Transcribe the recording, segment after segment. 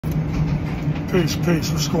Peace,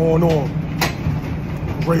 what's going on?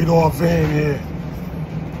 Radar Van here.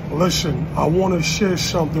 Listen, I want to share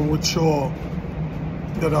something with y'all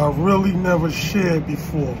that I really never shared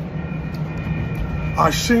before.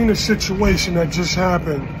 I seen a situation that just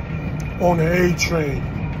happened on the A train,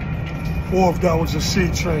 or if that was a C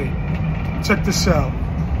train. Check this out.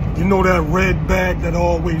 You know that red bag that I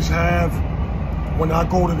always have when I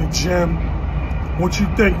go to the gym? What you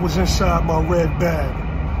think was inside my red bag?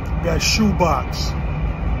 That shoebox.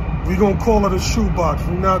 We gonna call it a shoebox.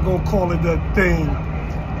 We're not gonna call it that thing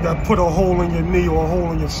that put a hole in your knee or a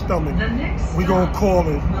hole in your stomach. We gonna call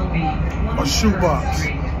it a shoebox.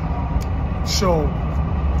 So,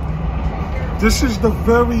 this is the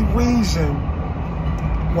very reason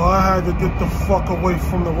why I had to get the fuck away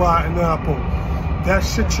from the rotten apple. That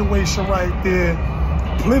situation right there,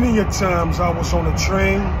 plenty of times I was on a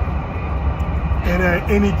train, and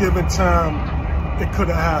at any given time, it could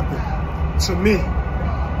have happened to me.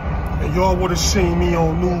 And y'all would have seen me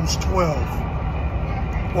on News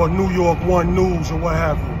 12 or New York 1 News or what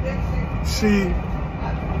have you. See,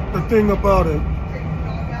 the thing about it,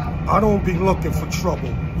 I don't be looking for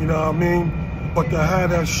trouble, you know what I mean? But to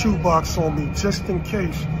have that shoebox on me just in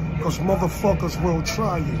case, because motherfuckers will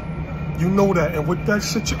try you. You know that. And with that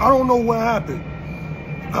situation, I don't know what happened.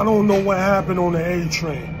 I don't know what happened on the A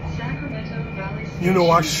train. You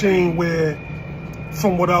know, I seen where,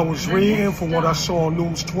 from what I was reading, from what I saw on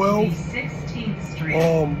News 12,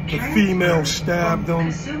 the female stabbed him.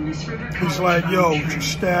 He's like, yo, you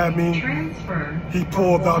stabbed me. He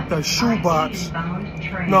pulled out that shoebox.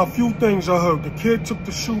 Now, a few things I heard. The kid took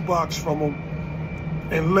the shoebox from him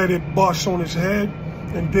and let it bust on his head.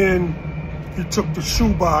 And then he took the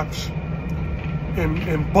shoebox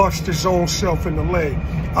and bust his own self in the leg.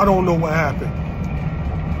 I don't know what happened.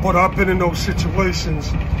 But I've been in those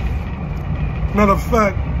situations. Matter of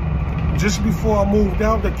fact, just before I moved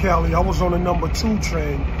out to Cali, I was on the number 2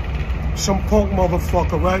 train. Some punk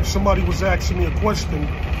motherfucker, right? Somebody was asking me a question.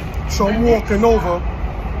 So I'm walking over.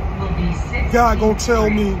 Guy gonna tell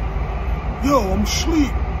me, yo, I'm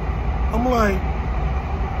asleep. I'm like,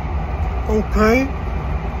 okay.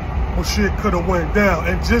 Well, shit could have went down.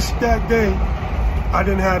 And just that day, I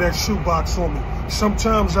didn't have that shoebox on me.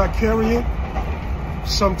 Sometimes I carry it,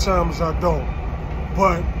 sometimes I don't.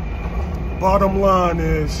 But bottom line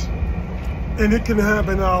is, and it can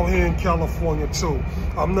happen out here in California too.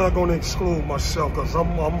 I'm not going to exclude myself because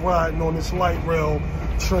I'm riding on this light rail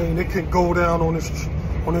train. It can go down on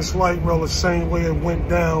this light rail the same way it went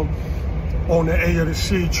down on the A or the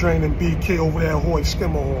C train in BK over there at Hoyt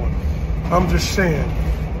Skimmerhorn. I'm just saying.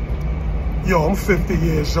 Yo, I'm 50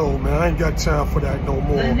 years old, man. I ain't got time for that no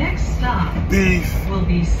more. The next stop Beef, will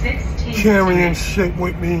be 16th carrying Street. shit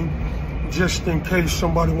with me just in case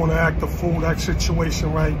somebody want to act a fool. That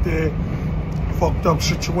situation right there, fucked up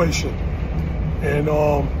situation. And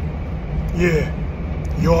yeah,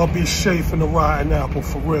 y'all be safe in the rotten apple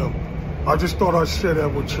for real. I just thought I'd share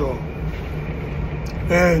that with y'all.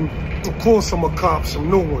 And of course I'm gonna cop some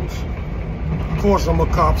new ones. Of course I'm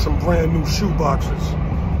gonna cop some brand new shoe boxes.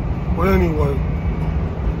 But anyway,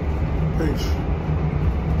 peace.